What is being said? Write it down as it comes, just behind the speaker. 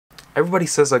Everybody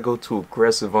says I go too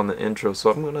aggressive on the intro,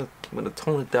 so I'm gonna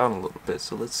tone it down a little bit.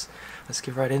 So let's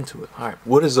get right into it. Alright,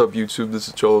 what is up YouTube? This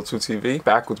is Joel2TV,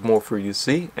 back with more for you to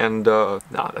see, and nah,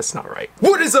 that's not right.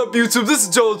 What is up YouTube? This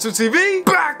is Joel2TV,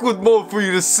 back with more for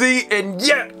you to see, and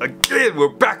yet again, we're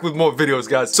back with more videos,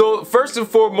 guys. So first and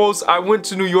foremost, I went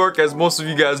to New York, as most of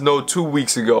you guys know, 2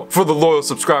 weeks ago. For the loyal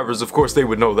subscribers, of course, they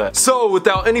would know that. So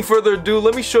without any further ado,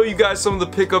 let me show you guys some of the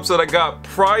pickups that I got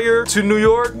prior to New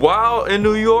York, while in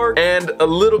New York, and a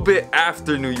little bit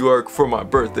after New York for my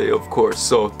birthday, of course.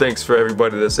 So thanks for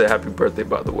everybody that said happy birthday,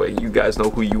 by the way. You guys know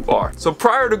who you are. So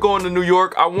prior to going to New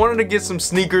York, I wanted to get some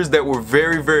sneakers that were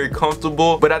very, very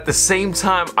comfortable, but at the same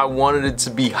time, I wanted it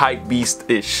to be hype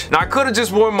beast-ish. Now, I could have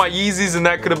just worn my Yeezys and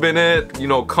that could have been it, you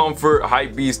know, comfort,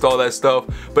 hype beast, all that stuff,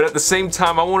 but at the same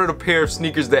time, I wanted a pair of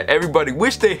sneakers that everybody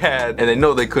wished they had, and they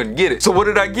know they couldn't get it. So what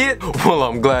did I get? Well,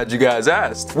 I'm glad you guys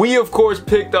asked. We, of course,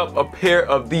 picked up a pair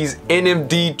of these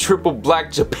NMD Triple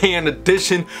Black Japan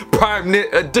Edition Prime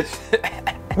Knit Edition.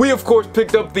 We of course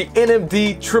picked up the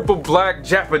NMD Triple Black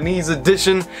Japanese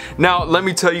Edition. Now let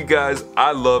me tell you guys,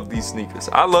 I love these sneakers.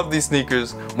 I love these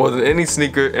sneakers more than any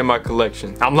sneaker in my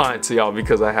collection. I'm lying to y'all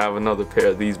because I have another pair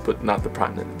of these, but not the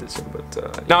Prime Knit Edition.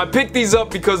 But now I picked these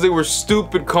up because they were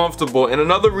stupid comfortable, and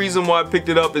another reason why I picked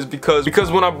it up is because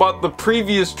when I bought the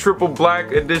previous Triple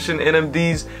Black Edition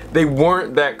NMDs, they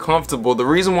weren't that comfortable. The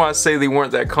reason why I say they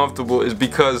weren't that comfortable is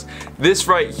because this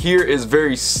right here is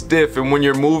very stiff, and when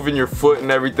you're moving your foot and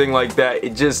everything like that,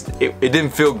 it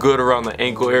didn't feel good around the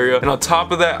ankle area. And on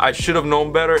top of that, I should have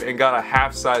known better and got a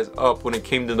half size up when it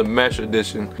came to the mesh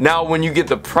edition. Now when you get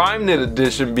the Prime Knit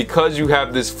edition, because you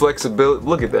have this flexibility,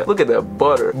 look at that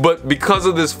butter, but because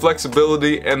of this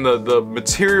flexibility and the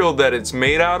material that it's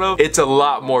made out of, it's a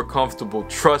lot more comfortable.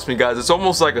 Trust me guys, it's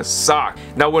almost like a sock.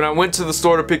 Now when I went to the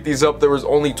store to pick these up, there was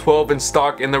only 12 in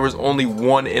stock and there was only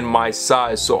 1 in my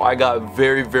size, so I got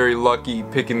very, very lucky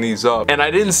picking these up. And I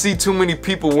didn't see too many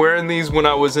people wearing these when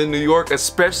I was in New York,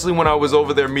 especially when I was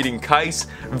over there meeting Kais.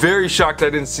 Very shocked I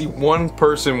didn't see one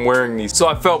person wearing these. So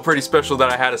I felt pretty special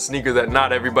that I had a sneaker that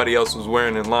not everybody else was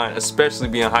wearing in line, especially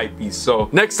being hypebeast. So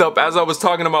next up, as I was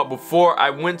talking about before, I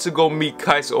went to go meet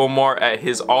Kais Omar at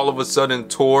his All of a Sudden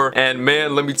tour, and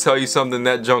man, let me tell you something,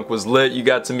 that junk was lit. You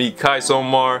got to meet Kais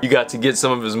Omar, you got to get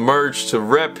some of his merch to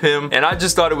rep him, and I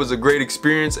just thought it was a great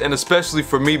experience, and especially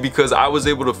for me because I was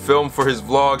able to film for his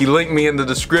vlog. He linked me in the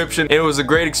description, and it was a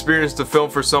great experience to film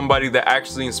for somebody that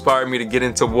actually inspired me to get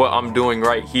into what I'm doing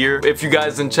right here. If you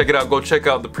guys didn't check it out, go check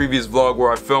out the previous vlog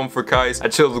where I filmed for Kais. I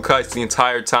chilled with Kais the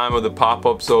entire time of the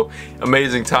pop-up, so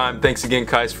amazing time. Thanks again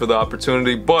Kais for the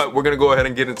opportunity, but we're gonna go ahead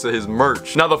and get into his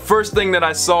merch. Now the first thing that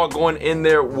I saw going in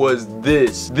there was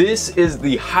this. This is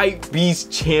the Hype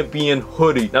Beast Champion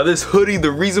hoodie. Now this hoodie,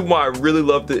 the reason why I really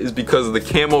loved it is because of the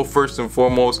camo first and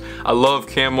foremost. I love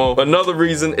camo. Another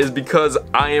reason is because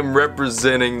I am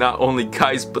representing not only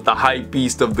Kais but the hype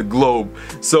beast of the globe.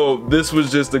 So this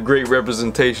was just a great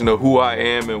representation of who I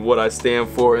am and what I stand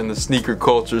for in the sneaker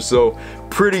culture. So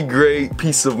pretty great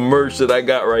piece of merch that I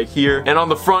got right here. And on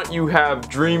the front you have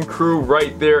Dream Crew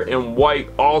right there in white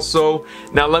also.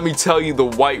 Now let me tell you, the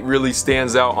white really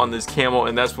stands out on this camo,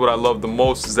 and that's what I love the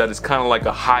most, is that it's kind of like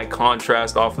a high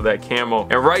contrast off of that camo.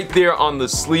 And right there on the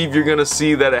sleeve you're gonna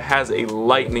see that it has a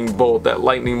lightning bolt. That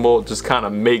lightning bolt just kind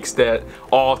of makes that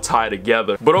all tie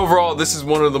together. But overall, this is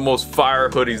one of the most fire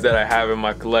hoodies that I have in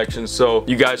my collection, so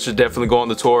you guys should definitely go on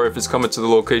the tour if it's coming to the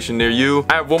location near you.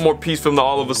 I have one more piece from the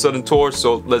All of a Sudden tour,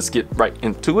 so let's get right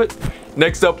into it.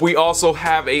 Next up, we also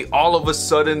have a All of a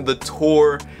Sudden the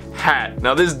Tour hat.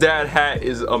 Now this dad hat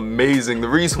is amazing. The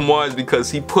reason why is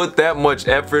because he put that much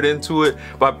effort into it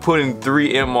by putting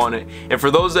 3M on it. And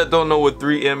for those that don't know what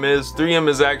 3M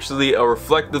is actually a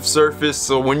reflective surface,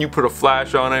 so when you put a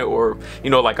flash on it, or you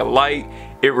know, like a light,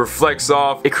 it reflects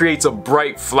off, it creates a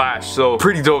bright flash. So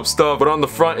pretty dope stuff. But on the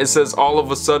front it says All of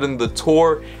a Sudden the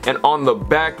Tour, and on the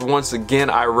back, once again,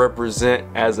 I represent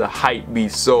as a hype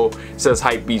beast, so it says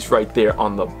hype beast right there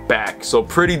on the back. So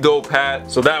pretty dope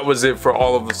hat. So that was it for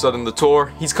All of a Sudden the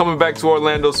Tour. He's coming back to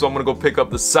Orlando, so I'm gonna go pick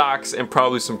up the socks and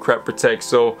probably some Crep Protect,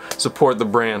 so support the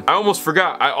brand. I almost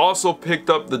forgot, I also picked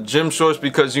up the gym shorts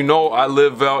because you know I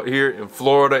live out here in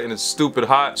Florida and it's stupid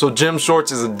hot, so gym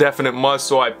shorts is a definite must.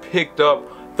 So I picked up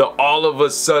the All of a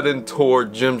Sudden Tour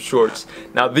gym shorts.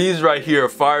 Now these right here are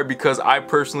fire because I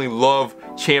personally love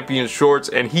Champion shorts,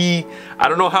 and I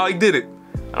don't know how he did it.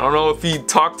 I don't know if he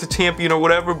talked to Champion or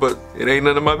whatever, but it ain't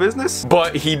none of my business.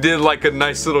 But he did like a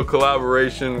nice little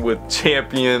collaboration with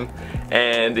Champion,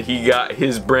 and he got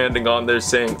his branding on there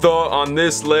saying "Thought" on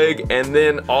this leg, and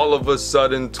then all of a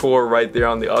sudden tore right there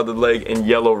on the other leg in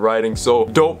yellow writing. So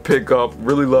dope pickup.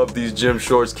 Really love these gym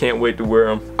shorts. Can't wait to wear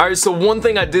them. Alright, so one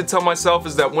thing I did tell myself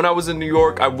is that when I was in New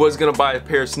York, I was gonna buy a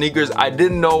pair of sneakers. I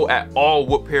didn't know at all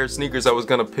what pair of sneakers I was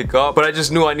gonna pick up, but I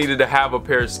just knew I needed to have a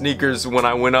pair of sneakers when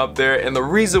I went up there. And the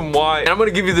reason why, and I'm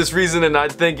gonna give you this reason, and I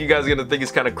think you guys are gonna think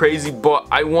it's kind of crazy, but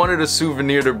I wanted a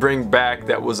souvenir to bring back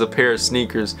that was a pair of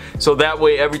sneakers. So that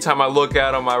way, every time I look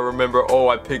at them, I remember, oh,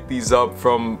 I picked these up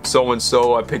from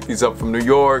so-and-so. I picked these up from New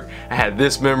York. I had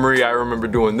this memory. I remember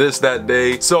doing this that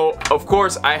day. So, of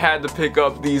course, I had to pick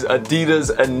up these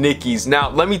Adidas NMDs. Now,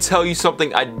 let me tell you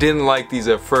something. I didn't like these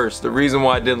at first. The reason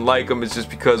why I didn't like them is just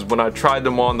because when I tried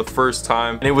them on the first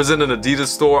time, and it was in an Adidas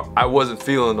store, I wasn't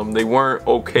feeling them. They weren't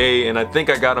okay, and I think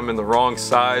I got them in the wrong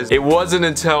size. It wasn't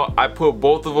until I put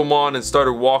both of them on and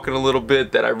started walking a little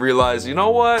bit that I realized, you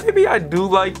know what, maybe I do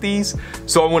like these.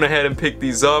 So I went ahead and picked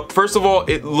these up. First of all,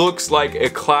 it looks like a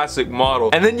classic model,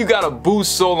 and then you got a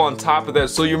boost sole on top of that,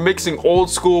 so you're mixing old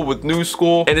school with new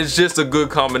school, and it's just a good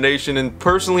combination. And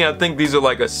personally, I think these are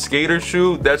like a skater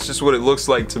shoe. That's just what it looks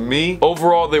like to me.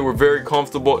 Overall, they were very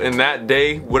comfortable. In that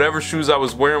day, whatever shoes I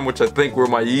was wearing, which I think were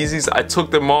my Yeezys, I took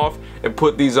them off and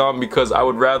put these on because I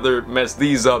would rather mess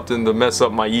these up than to mess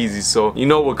up my Yeezys. So you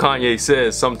know what Kanye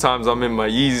says, sometimes I'm in my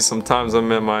Yeezys, sometimes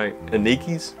I'm in my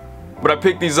Nikes. But I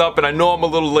picked these up, and I know I'm a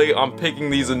little late on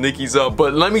picking these Nikes up,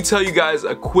 but let me tell you guys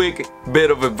a quick bit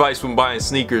of advice when buying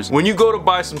sneakers. When you go to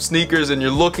buy some sneakers and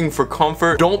you're looking for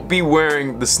comfort, don't be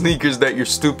wearing the sneakers that you're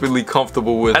stupidly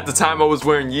comfortable with. At the time, I was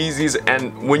wearing Yeezys,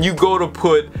 and when you go to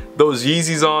put those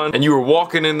Yeezys on and you were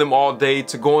walking in them all day,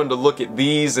 to go in to look at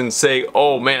these and say,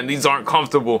 oh man, these aren't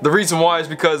comfortable. The reason why is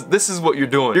because this is what you're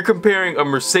doing. You're comparing a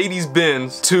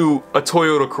Mercedes-Benz to a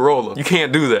Toyota Corolla. You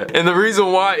can't do that. And the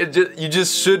reason why, you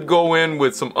just should go in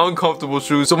with some uncomfortable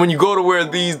shoes, so when you go to wear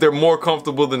these, they're more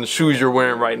comfortable than the shoes you're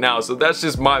wearing right now. So that's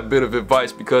just my bit of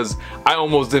advice, because I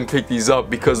almost didn't pick these up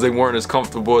because they weren't as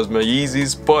comfortable as my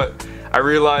Yeezys, but I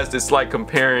realized it's like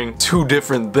comparing two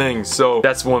different things. So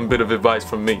that's one bit of advice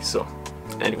from me. So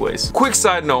anyways, quick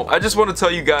side note, I just want to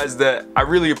tell you guys that I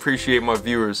really appreciate my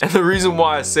viewers, and the reason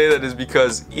why I say that is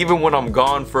because even when I'm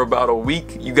gone for about a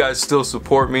week, you guys still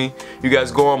support me. You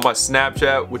guys go on my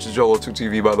Snapchat, which is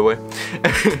Jolo2TV, by the way,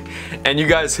 and you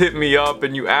guys hit me up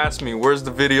and you ask me, where's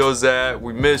the videos at,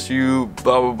 we miss you,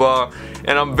 blah blah blah.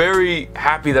 And I'm very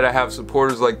happy that I have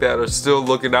supporters like that are still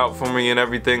looking out for me and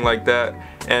everything like that.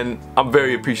 And I'm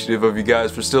very appreciative of you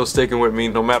guys for still sticking with me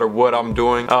no matter what I'm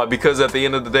doing, because at the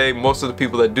end of the day, most of the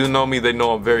people that do know me, they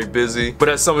know I'm very busy. But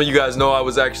as some of you guys know, I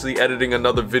was actually editing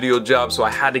another video job, so I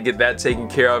had to get that taken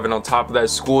care of, and on top of that,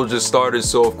 school just started,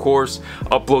 so of course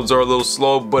uploads are a little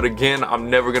slow. But again, I'm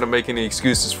never gonna make any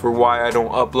excuses for why I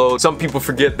don't upload. Some people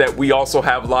forget that we also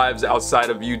have lives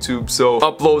outside of YouTube, so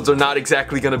uploads are not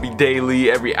exactly gonna be daily,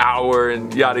 every hour,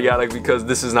 and yada yada, because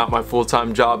this is not my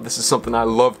full-time job. This is something I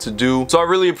love to do. So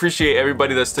I really appreciate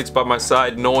everybody that sticks by my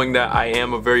side, knowing that I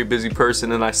am a very busy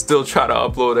person and I still try to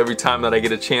upload every time that I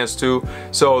get a chance to.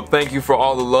 So thank you for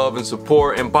all the love and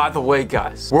support. And by the way,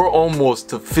 guys, we're almost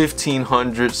to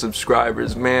 1,500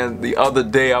 subscribers. Man, the other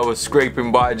day I was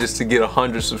scraping by just to get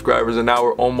 100 subscribers, and now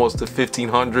we're almost to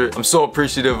 1,500. I'm so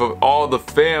appreciative of all the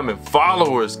fam and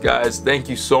followers, guys. Thank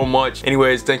you so much.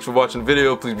 Anyways, thanks for watching the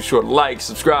video. Please be sure to like,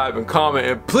 subscribe, and comment,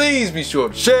 and please be sure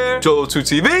to share.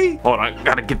 Jolo2TV. Hold on, I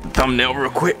gotta get the thumbnail real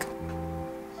quick.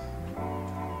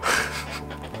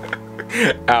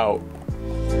 Out.